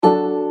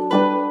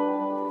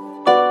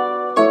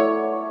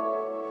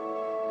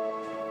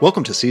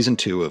Welcome to Season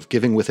 2 of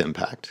Giving with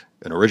Impact,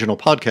 an original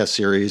podcast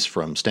series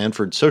from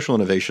Stanford Social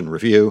Innovation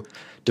Review,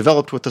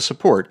 developed with the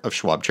support of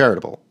Schwab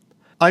Charitable.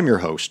 I'm your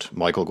host,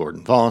 Michael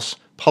Gordon Voss,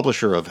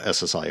 publisher of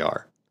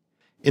SSIR.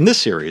 In this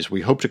series,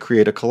 we hope to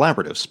create a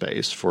collaborative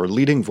space for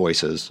leading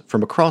voices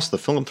from across the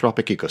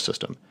philanthropic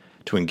ecosystem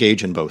to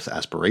engage in both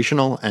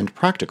aspirational and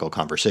practical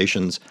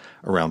conversations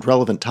around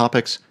relevant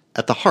topics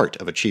at the heart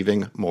of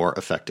achieving more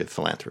effective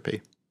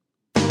philanthropy.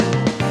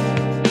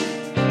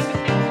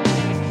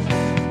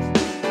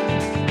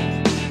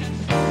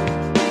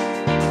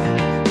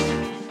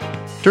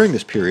 During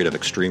this period of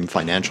extreme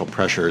financial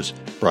pressures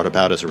brought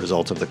about as a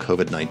result of the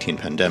COVID-19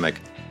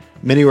 pandemic,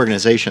 many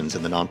organizations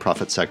in the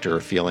nonprofit sector are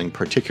feeling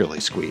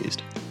particularly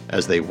squeezed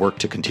as they work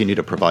to continue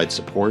to provide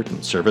support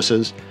and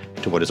services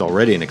to what is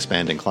already an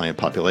expanding client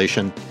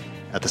population,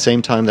 at the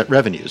same time that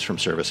revenues from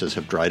services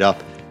have dried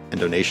up and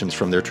donations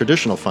from their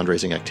traditional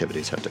fundraising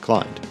activities have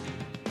declined.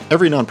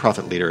 Every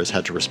nonprofit leader has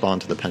had to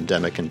respond to the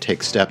pandemic and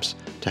take steps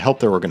to help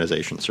their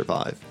organization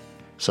survive.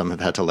 Some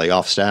have had to lay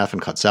off staff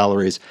and cut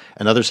salaries,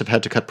 and others have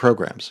had to cut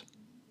programs.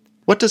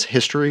 What does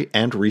history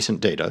and recent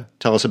data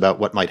tell us about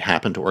what might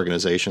happen to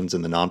organizations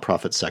in the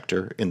nonprofit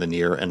sector in the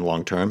near and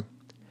long term?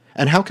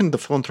 And how can the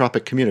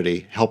philanthropic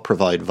community help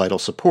provide vital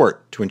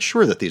support to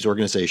ensure that these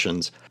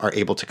organizations are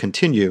able to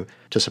continue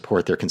to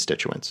support their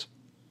constituents?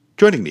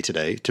 Joining me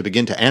today to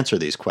begin to answer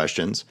these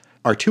questions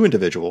are two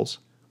individuals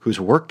whose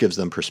work gives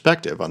them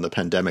perspective on the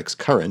pandemic's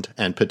current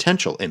and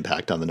potential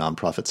impact on the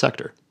nonprofit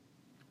sector.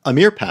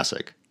 Amir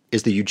Pasek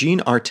is the Eugene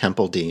R.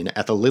 Temple Dean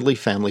at the Lilly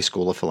Family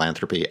School of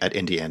Philanthropy at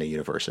Indiana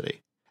University,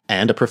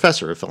 and a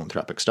professor of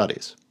philanthropic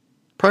studies.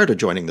 Prior to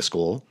joining the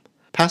school,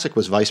 Pasek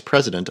was vice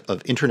president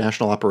of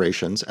international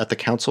operations at the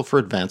Council for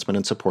Advancement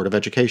and Support of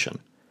Education,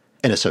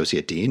 an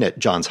associate dean at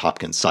Johns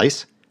Hopkins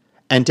SAIS,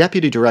 and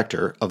deputy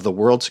director of the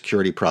World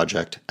Security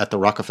Project at the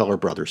Rockefeller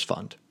Brothers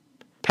Fund.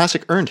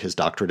 Pasek earned his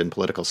doctorate in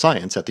political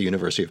science at the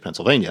University of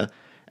Pennsylvania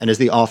and is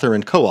the author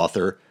and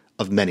co-author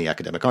of many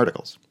academic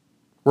articles.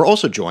 We're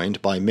also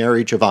joined by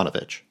Mary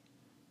Jovanovic,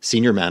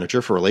 Senior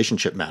Manager for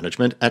Relationship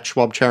Management at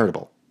Schwab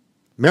Charitable.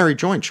 Mary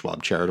joined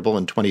Schwab Charitable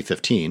in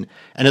 2015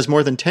 and has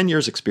more than 10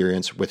 years'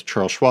 experience with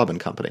Charles Schwab &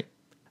 Company.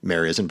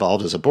 Mary is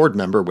involved as a board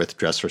member with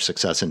Dress for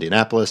Success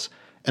Indianapolis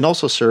and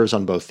also serves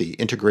on both the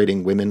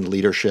Integrating Women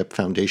Leadership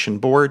Foundation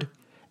Board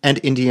and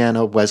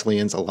Indiana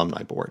Wesleyan's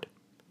Alumni Board.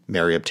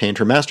 Mary obtained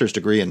her master's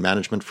degree in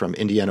management from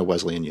Indiana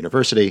Wesleyan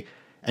University,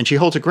 and she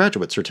holds a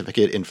graduate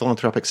certificate in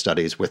philanthropic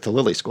studies with the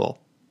Lilly School.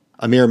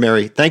 Amir,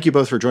 Mary, thank you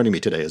both for joining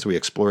me today as we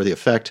explore the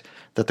effect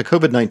that the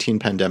COVID-19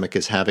 pandemic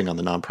is having on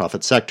the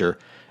nonprofit sector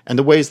and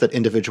the ways that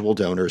individual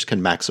donors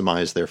can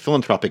maximize their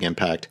philanthropic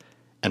impact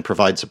and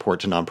provide support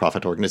to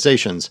nonprofit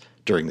organizations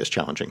during this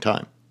challenging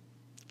time.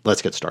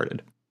 Let's get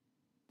started.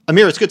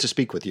 Amir, it's good to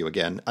speak with you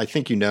again. I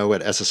think you know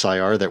at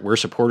SSIR that we're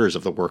supporters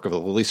of the work of the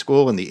Lilly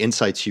School and the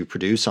insights you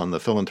produce on the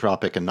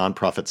philanthropic and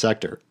nonprofit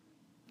sector.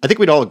 I think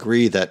we'd all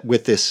agree that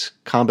with this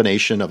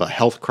combination of a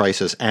health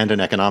crisis and an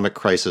economic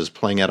crisis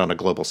playing out on a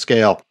global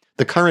scale,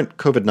 the current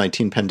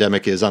COVID-19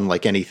 pandemic is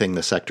unlike anything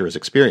the sector has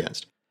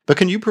experienced. But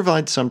can you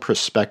provide some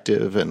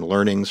perspective and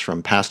learnings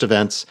from past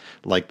events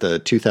like the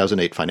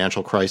 2008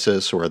 financial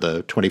crisis or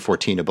the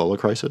 2014 Ebola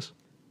crisis?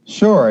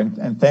 Sure,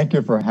 and thank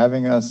you for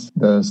having us.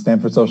 The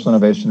Stanford Social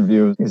Innovation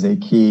Review is a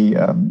key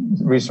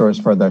resource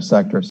for their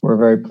sector. So we're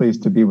very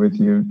pleased to be with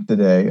you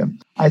today.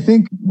 I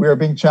think we are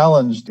being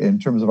challenged in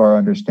terms of our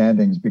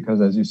understandings because,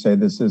 as you say,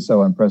 this is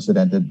so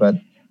unprecedented. But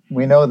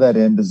we know that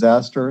in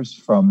disasters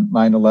from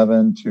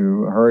 9/11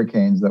 to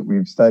hurricanes that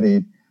we've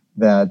studied,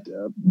 that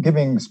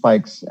giving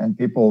spikes and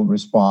people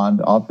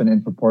respond often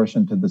in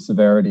proportion to the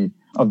severity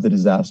of the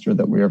disaster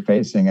that we are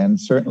facing. And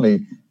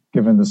certainly,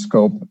 given the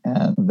scope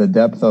and the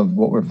depth of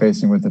what we're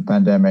facing with the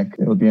pandemic,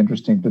 it'll be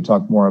interesting to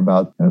talk more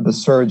about the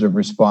surge of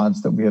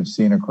response that we have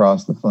seen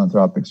across the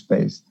philanthropic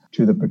space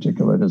to the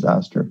particular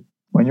disaster.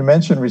 When you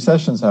mention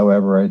recessions,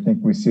 however, I think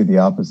we see the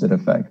opposite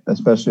effect,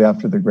 especially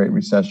after the Great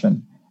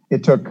Recession.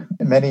 It took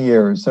many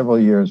years, several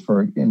years,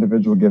 for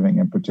individual giving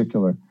in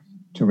particular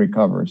to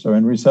recover. So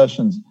in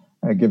recessions,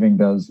 giving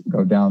does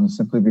go down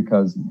simply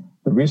because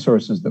the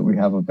resources that we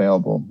have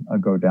available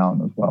go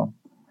down as well.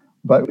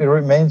 But it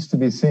remains to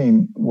be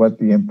seen what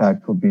the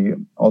impact will be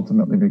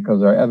ultimately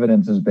because our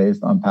evidence is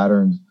based on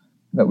patterns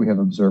that we have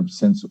observed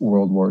since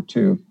World War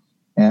II.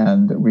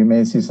 And we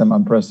may see some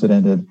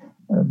unprecedented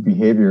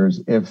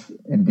behaviors if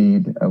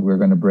indeed we're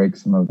going to break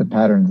some of the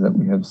patterns that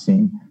we have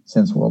seen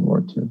since World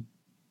War II.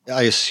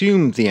 I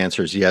assume the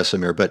answer is yes,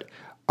 Amir, but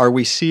are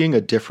we seeing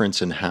a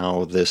difference in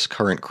how this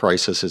current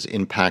crisis is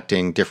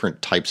impacting different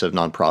types of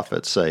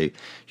nonprofits, say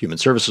human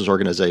services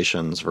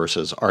organizations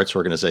versus arts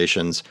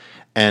organizations?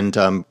 And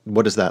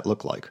what does that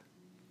look like?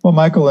 Well,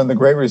 Michael, in the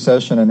Great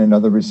Recession and in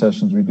other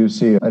recessions, we do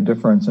see a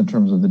difference in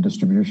terms of the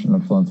distribution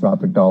of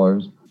philanthropic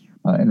dollars.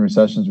 In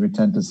recessions, we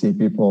tend to see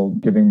people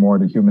giving more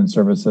to human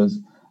services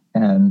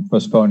and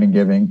postponing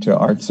giving to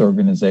arts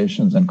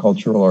organizations and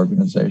cultural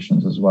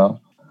organizations as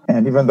well.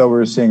 And even though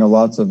we're seeing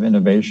lots of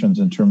innovations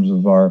in terms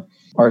of our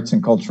arts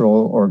and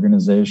cultural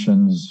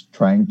organizations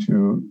trying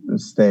to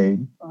stay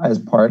as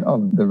part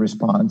of the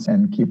response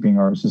and keeping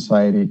our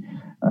society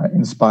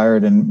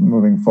inspired and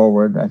moving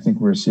forward. I think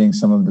we're seeing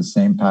some of the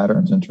same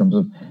patterns in terms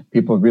of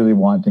people really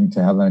wanting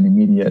to have an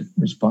immediate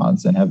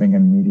response and having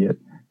immediate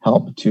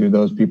help to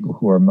those people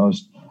who are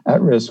most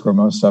at risk or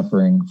most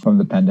suffering from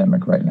the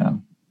pandemic right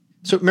now.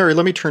 So, Mary,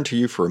 let me turn to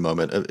you for a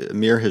moment.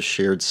 Amir has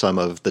shared some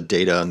of the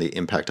data on the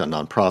impact on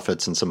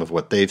nonprofits and some of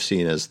what they've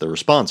seen as the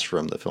response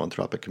from the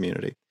philanthropic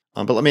community.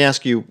 But let me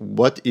ask you,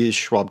 what is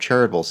Schwab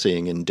Charitable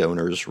seeing in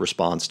donors'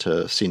 response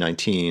to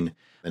C-19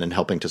 and in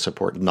helping to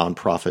support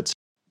nonprofits?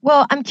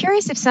 Well, I'm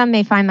curious if some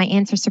may find my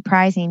answer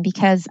surprising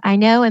because I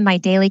know in my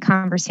daily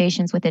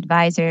conversations with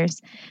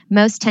advisors,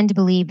 most tend to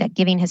believe that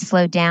giving has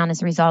slowed down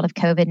as a result of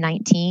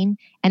COVID-19,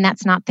 and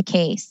that's not the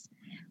case.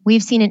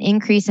 We've seen an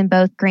increase in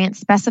both grants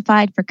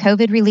specified for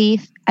COVID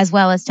relief as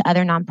well as to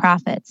other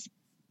nonprofits.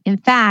 In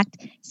fact,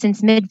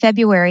 since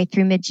mid-February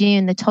through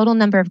mid-June, the total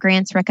number of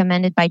grants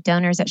recommended by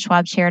donors at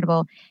Schwab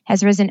Charitable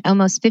has risen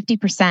almost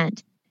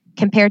 50%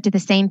 compared to the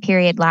same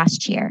period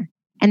last year.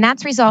 And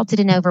that's resulted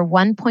in over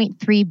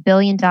 $1.3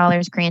 billion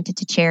granted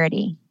to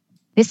charity.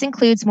 This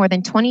includes more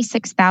than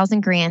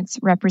 26,000 grants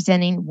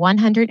representing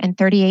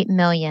 $138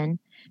 million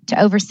to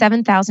over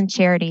 7,000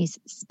 charities,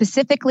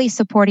 specifically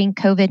supporting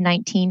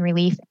COVID-19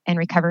 relief and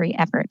recovery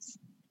efforts.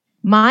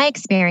 My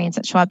experience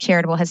at Schwab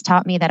Charitable has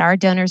taught me that our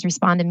donors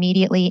respond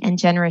immediately and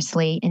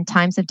generously in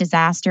times of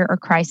disaster or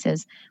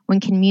crisis when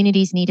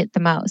communities need it the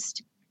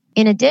most.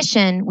 In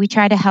addition, we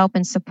try to help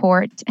and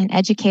support and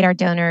educate our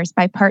donors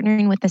by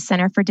partnering with the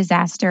Center for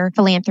Disaster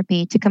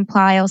Philanthropy to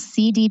compile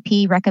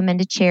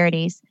CDP-recommended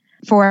charities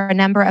for a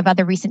number of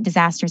other recent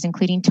disasters,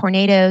 including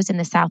tornadoes in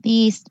the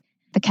Southeast,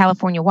 the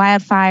California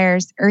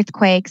wildfires,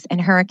 earthquakes,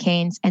 and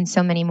hurricanes, and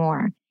so many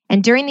more.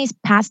 And during these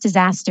past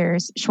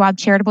disasters, Schwab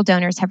charitable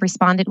donors have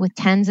responded with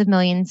tens of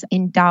millions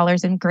in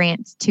dollars in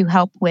grants to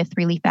help with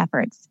relief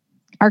efforts.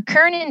 Our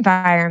current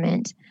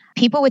environment,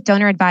 people with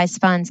donor-advised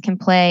funds can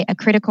play a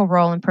critical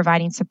role in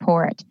providing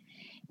support.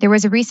 There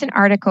was a recent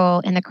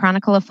article in the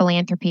Chronicle of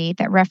Philanthropy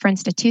that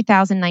referenced a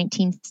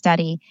 2019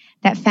 study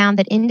that found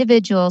that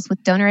individuals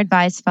with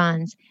donor-advised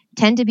funds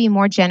tend to be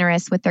more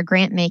generous with their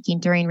grant making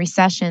during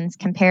recessions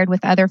compared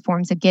with other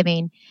forms of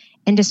giving,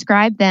 and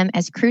described them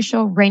as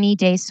crucial rainy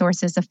day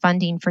sources of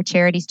funding for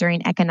charities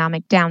during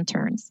economic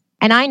downturns.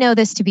 And I know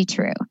this to be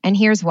true, and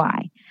here's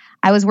why.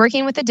 I was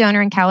working with a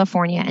donor in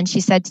California, and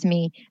she said to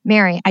me,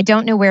 "Mary, I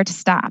don't know where to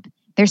stop.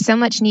 There's so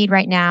much need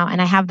right now,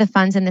 and I have the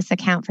funds in this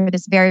account for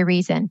this very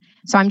reason,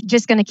 so I'm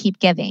just going to keep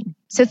giving."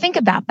 So think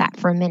about that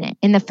for a minute.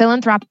 In the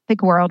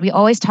philanthropic world, we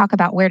always talk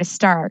about where to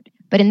start,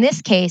 but in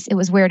this case, it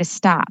was where to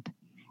stop.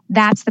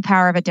 That's the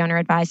power of a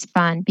donor-advised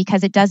fund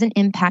because it doesn't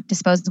impact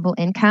disposable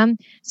income,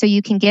 so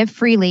you can give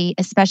freely,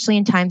 especially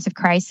in times of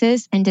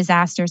crisis and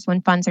disasters when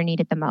funds are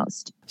needed the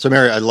most. So,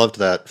 Mary, I loved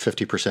that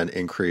 50%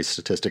 increase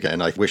statistic,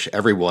 and I wish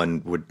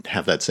everyone would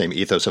have that same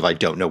ethos of "I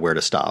don't know where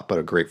to stop," but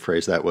a great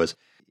phrase that was.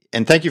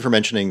 And thank you for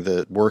mentioning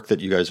the work that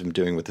you guys have been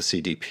doing with the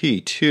CDP,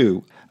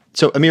 too.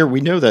 So, Amir,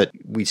 we know that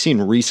we've seen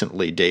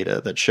recently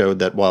data that showed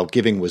that while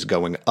giving was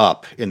going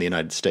up in the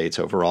United States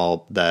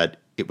overall, that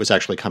it was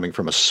actually coming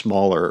from a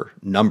smaller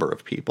number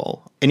of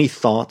people. Any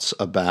thoughts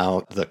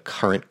about the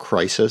current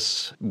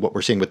crisis, what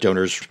we're seeing with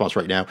donors' response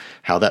right now,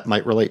 how that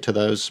might relate to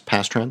those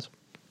past trends?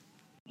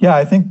 Yeah,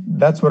 I think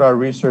that's what our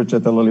research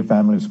at the Lilly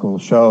Family School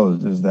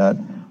shows, is that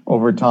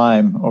over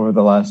time, over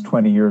the last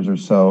 20 years or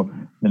so,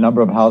 the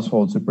number of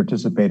households who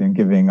participate in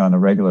giving on a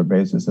regular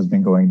basis has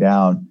been going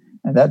down.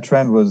 And that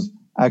trend was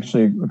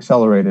actually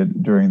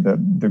accelerated during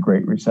the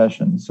Great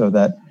Recession, so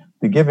that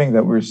the giving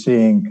that we're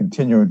seeing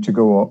continue to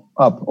go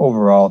up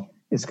overall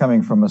is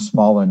coming from a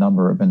smaller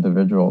number of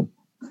individuals.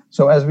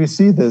 So as we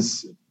see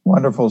this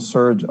wonderful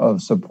surge of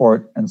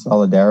support and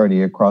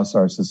solidarity across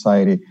our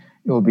society,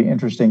 it will be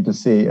interesting to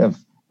see if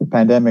the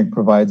pandemic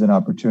provides an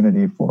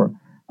opportunity for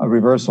a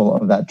reversal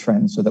of that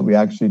trend so that we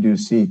actually do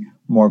see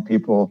more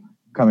people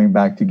coming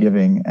back to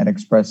giving and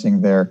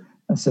expressing their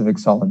civic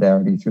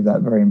solidarity through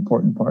that very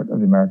important part of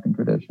the American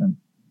tradition.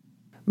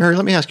 Mary,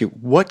 let me ask you,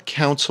 what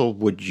counsel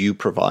would you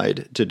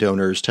provide to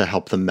donors to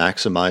help them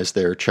maximize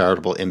their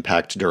charitable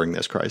impact during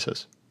this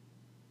crisis?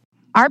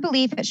 Our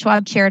belief at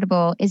Schwab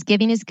Charitable is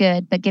giving is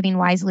good, but giving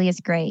wisely is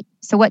great.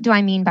 So what do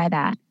I mean by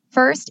that?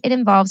 First, it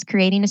involves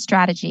creating a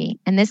strategy,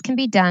 and this can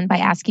be done by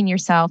asking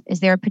yourself, is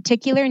there a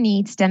particular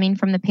need stemming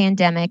from the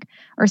pandemic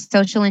or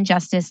social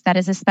injustice that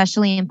is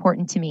especially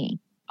important to me?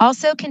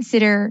 Also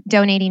consider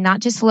donating not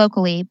just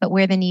locally, but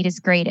where the need is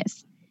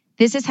greatest.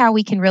 This is how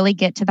we can really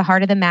get to the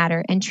heart of the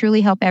matter and truly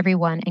help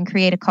everyone and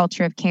create a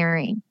culture of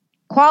caring.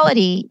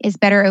 Quality is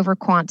better over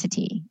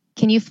quantity.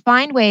 Can you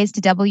find ways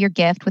to double your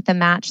gift with a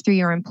match through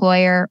your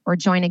employer or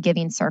join a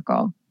giving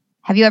circle?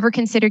 Have you ever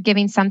considered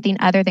giving something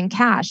other than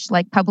cash,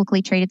 like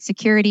publicly traded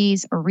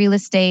securities or real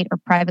estate or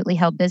privately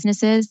held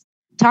businesses?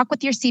 Talk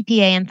with your CPA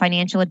and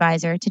financial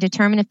advisor to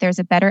determine if there's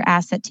a better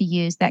asset to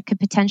use that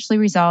could potentially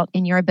result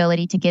in your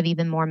ability to give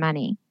even more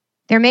money.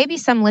 There may be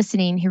some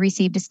listening who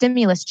received a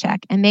stimulus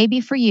check, and maybe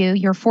for you,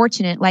 you're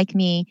fortunate like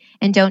me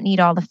and don't need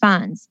all the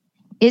funds.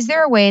 Is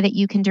there a way that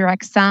you can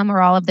direct some or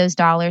all of those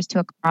dollars to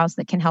a cause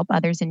that can help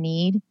others in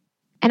need?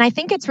 And I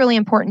think it's really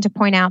important to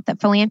point out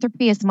that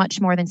philanthropy is much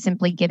more than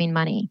simply giving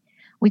money.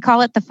 We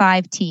call it the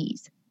 5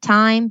 T's: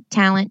 time,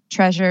 talent,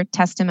 treasure,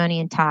 testimony,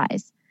 and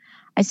ties.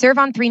 I serve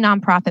on 3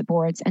 nonprofit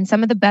boards, and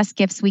some of the best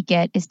gifts we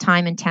get is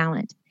time and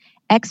talent.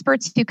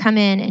 Experts who come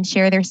in and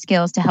share their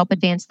skills to help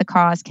advance the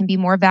cause can be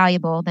more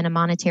valuable than a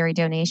monetary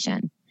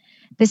donation.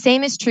 The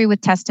same is true with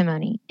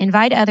testimony.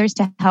 Invite others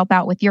to help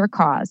out with your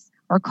cause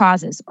or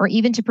causes, or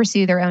even to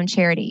pursue their own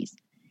charities.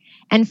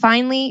 And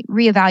finally,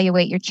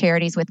 reevaluate your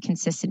charities with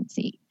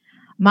consistency.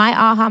 My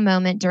aha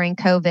moment during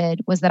COVID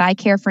was that I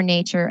care for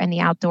nature and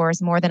the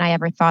outdoors more than I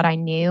ever thought I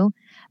knew,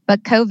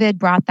 but COVID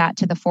brought that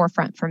to the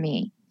forefront for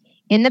me.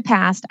 In the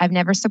past, I've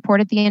never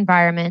supported the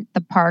environment,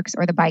 the parks,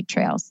 or the bike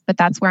trails, but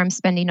that's where I'm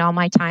spending all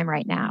my time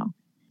right now.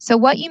 So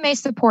what you may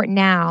support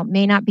now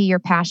may not be your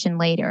passion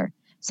later.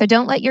 So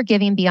don't let your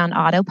giving be on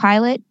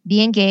autopilot.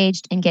 Be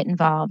engaged and get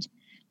involved.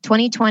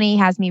 2020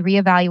 has me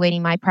reevaluating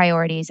my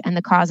priorities and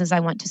the causes I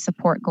want to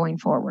support going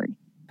forward.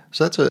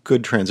 So that's a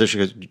good transition,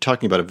 because you're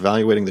talking about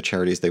evaluating the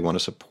charities they want to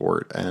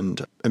support.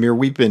 And Amir,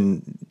 we've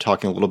been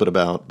talking a little bit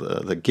about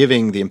the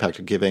giving, the impact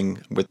of giving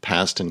with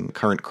past and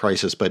current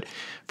crisis. But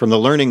from the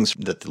learnings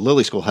that the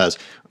Lilly School has,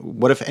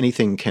 what, if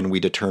anything, can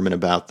we determine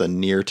about the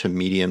near to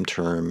medium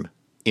term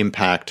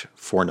impact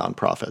for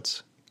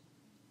nonprofits?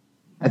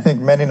 I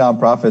think many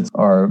nonprofits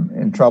are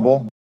in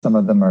trouble. Some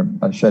of them are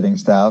shedding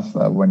staff.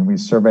 When we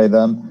survey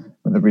them,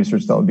 the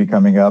research that will be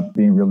coming up,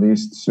 being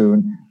released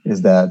soon,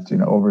 is that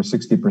over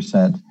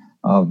 60%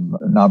 of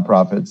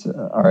nonprofits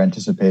are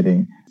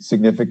anticipating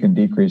significant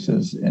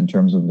decreases in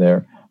terms of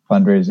their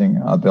fundraising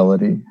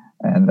ability.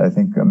 And I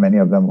think many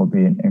of them will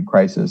be in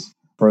crisis,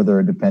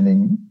 further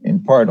depending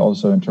in part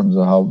also in terms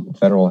of how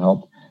federal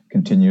help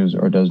continues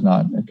or does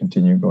not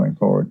continue going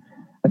forward.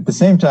 At the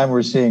same time,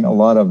 we're seeing a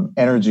lot of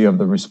energy of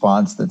the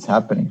response that's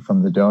happening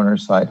from the donor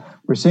side.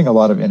 We're seeing a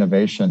lot of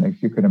innovation.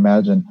 If you could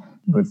imagine,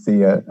 with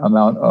the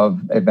amount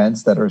of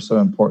events that are so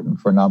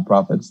important for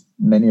nonprofits,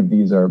 many of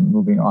these are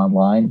moving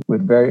online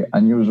with very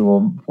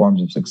unusual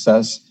forms of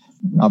success.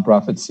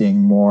 Nonprofits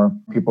seeing more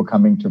people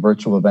coming to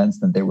virtual events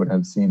than they would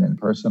have seen in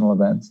personal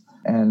events.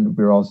 And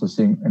we're also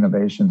seeing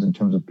innovations in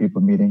terms of people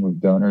meeting with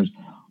donors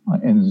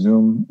in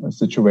Zoom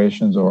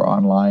situations or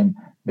online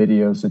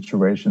video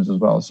situations as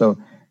well. So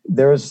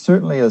there is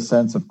certainly a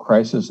sense of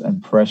crisis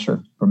and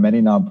pressure for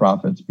many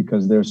nonprofits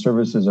because their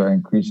services are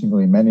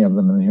increasingly, many of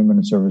them in the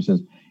human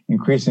services,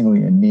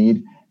 increasingly in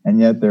need. And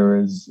yet there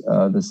is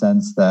the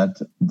sense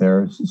that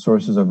their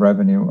sources of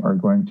revenue are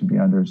going to be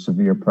under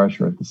severe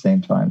pressure at the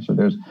same time. So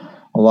there's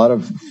a lot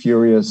of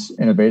furious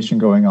innovation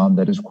going on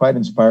that is quite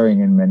inspiring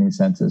in many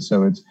senses.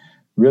 So it's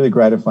really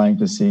gratifying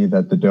to see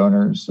that the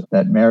donors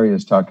that Mary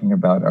is talking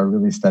about are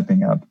really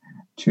stepping up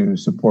to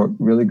support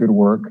really good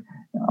work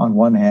on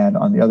one hand,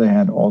 on the other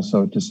hand,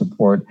 also to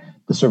support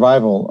the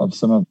survival of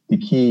some of the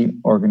key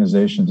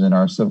organizations in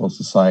our civil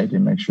society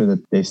and make sure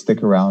that they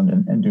stick around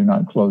and do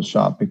not close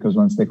shop, because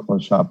once they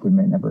close shop, we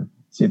may never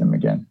see them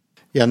again.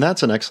 Yeah, and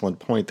that's an excellent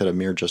point that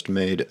Amir just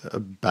made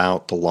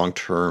about the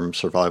long-term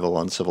survival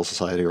on civil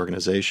society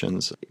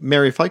organizations.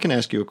 Mary, if I can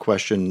ask you a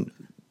question,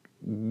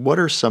 what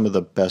are some of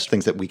the best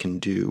things that we can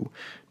do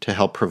to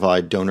help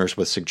provide donors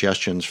with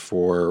suggestions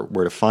for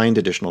where to find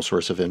additional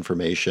source of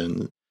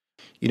information,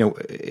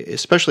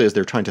 especially as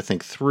they're trying to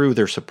think through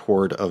their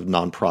support of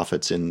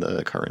nonprofits in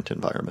the current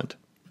environment?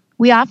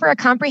 We offer a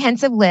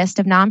comprehensive list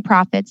of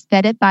nonprofits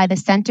vetted by the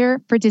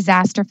Center for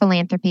Disaster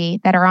Philanthropy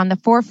that are on the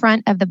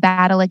forefront of the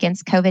battle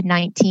against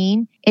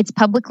COVID-19. It's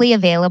publicly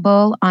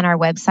available on our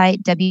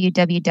website,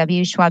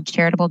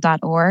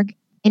 www.schwabcharitable.org.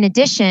 In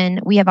addition,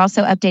 we have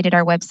also updated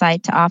our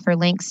website to offer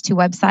links to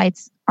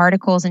websites,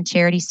 articles, and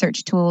charity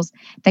search tools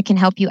that can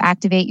help you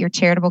activate your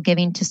charitable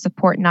giving to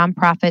support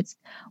nonprofits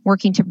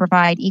working to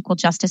provide equal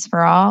justice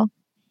for all.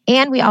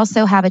 And we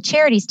also have a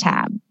charities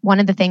tab,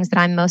 one of the things that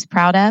I'm most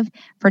proud of,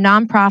 for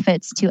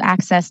nonprofits to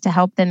access to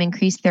help them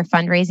increase their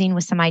fundraising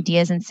with some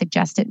ideas and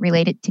suggested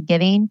related to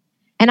giving.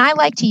 And I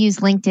like to use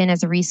LinkedIn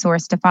as a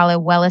resource to follow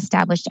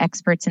well-established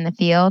experts in the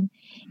field.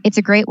 It's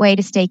a great way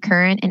to stay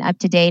current and up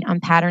to date on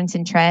patterns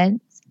and trends.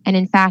 And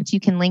in fact,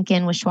 you can link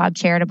in with Schwab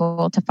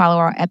Charitable to follow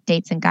our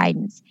updates and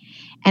guidance.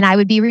 And I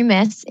would be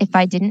remiss if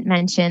I didn't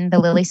mention the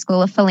Lilly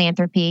School of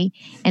Philanthropy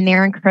and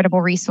their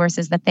incredible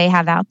resources that they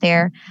have out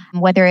there,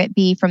 whether it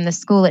be from the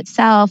school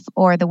itself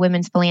or the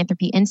Women's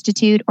Philanthropy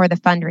Institute or the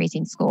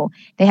fundraising school.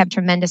 They have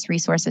tremendous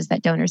resources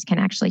that donors can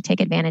actually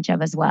take advantage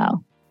of as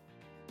well.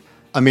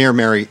 Amir,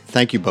 Mary,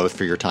 thank you both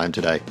for your time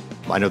today.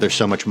 I know there's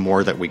so much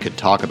more that we could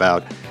talk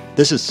about.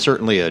 This is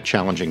certainly a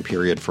challenging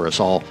period for us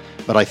all,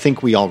 but I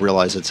think we all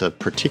realize it's a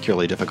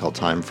particularly difficult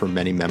time for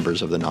many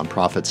members of the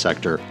nonprofit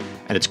sector,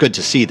 and it's good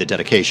to see the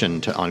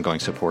dedication to ongoing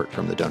support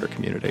from the donor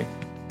community.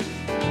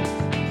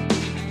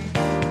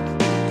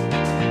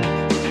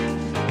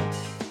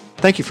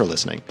 Thank you for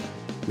listening.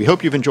 We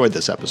hope you've enjoyed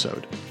this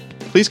episode.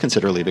 Please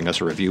consider leaving us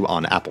a review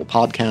on Apple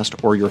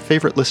Podcast or your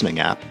favorite listening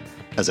app,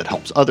 as it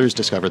helps others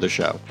discover the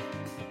show.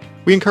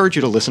 We encourage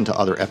you to listen to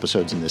other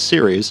episodes in this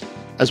series,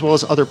 as well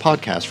as other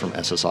podcasts from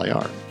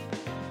SSIR.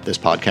 This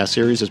podcast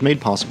series is made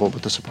possible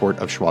with the support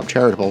of Schwab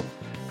Charitable,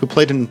 who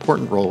played an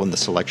important role in the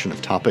selection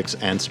of topics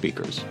and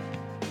speakers.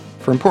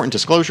 For important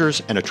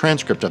disclosures and a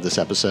transcript of this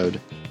episode,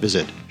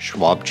 visit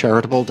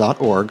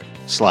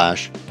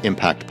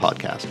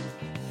schwabcharitable.org/impactpodcast.